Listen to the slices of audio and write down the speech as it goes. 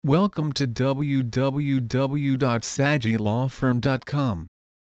Welcome to www.sagilawfirm.com.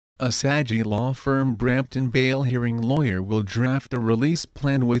 A Sagi law firm Brampton bail hearing lawyer will draft a release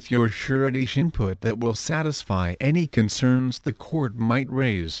plan with your surety's input that will satisfy any concerns the court might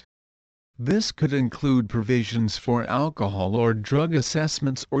raise. This could include provisions for alcohol or drug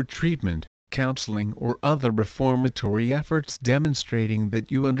assessments or treatment, counseling or other reformatory efforts demonstrating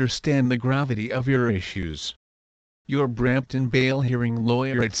that you understand the gravity of your issues. Your Brampton bail hearing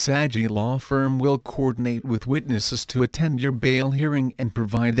lawyer at Sagi Law Firm will coordinate with witnesses to attend your bail hearing and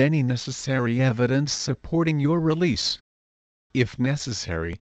provide any necessary evidence supporting your release. If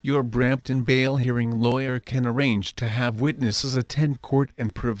necessary, your Brampton bail hearing lawyer can arrange to have witnesses attend court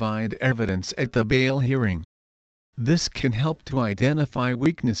and provide evidence at the bail hearing. This can help to identify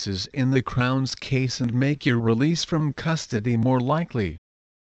weaknesses in the Crown's case and make your release from custody more likely.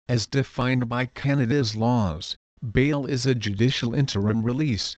 As defined by Canada's laws, bail is a judicial interim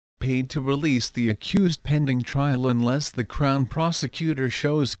release, paid to release the accused pending trial unless the Crown prosecutor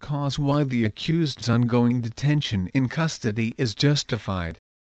shows cause why the accused's ongoing detention in custody is justified.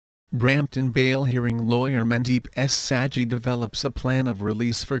 Brampton bail hearing lawyer Mandeep S. Sagi develops a plan of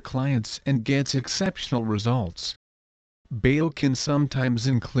release for clients and gets exceptional results. Bail can sometimes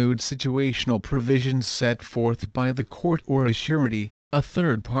include situational provisions set forth by the court or a surety, a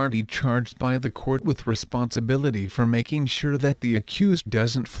third party charged by the court with responsibility for making sure that the accused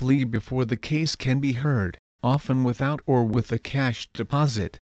doesn't flee before the case can be heard, often without or with a cash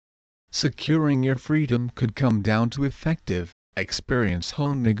deposit. Securing your freedom could come down to effective,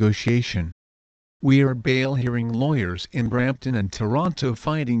 experience-honed negotiation. We are bail hearing lawyers in Brampton and Toronto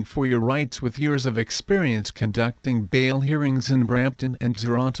fighting for your rights with years of experience conducting bail hearings in Brampton and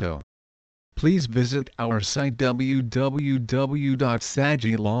Toronto. Please visit our site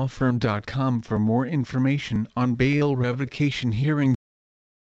www.sagilawfirm.com for more information on bail revocation hearings.